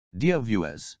Dear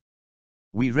viewers,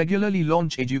 we regularly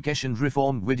launch education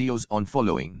reform videos on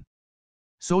following: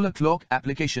 solar clock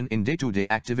application in day-to-day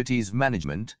activities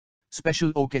management,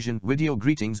 special occasion video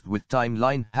greetings with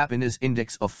timeline happiness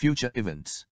index of future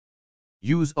events,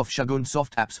 use of Shagun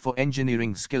soft apps for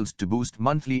engineering skills to boost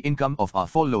monthly income of our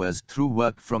followers through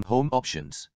work from home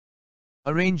options,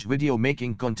 arrange video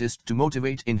making contest to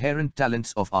motivate inherent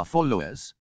talents of our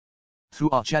followers.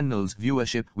 Through our channel's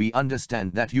viewership, we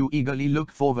understand that you eagerly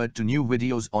look forward to new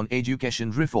videos on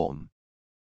education reform.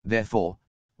 Therefore,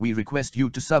 we request you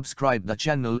to subscribe the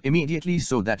channel immediately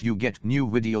so that you get new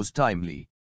videos timely.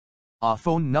 Our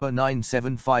phone number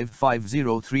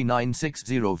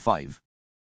 9755039605.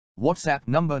 WhatsApp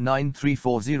number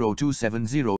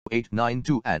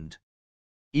 9340270892 and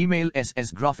email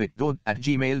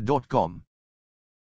ssgraphic@gmail.com.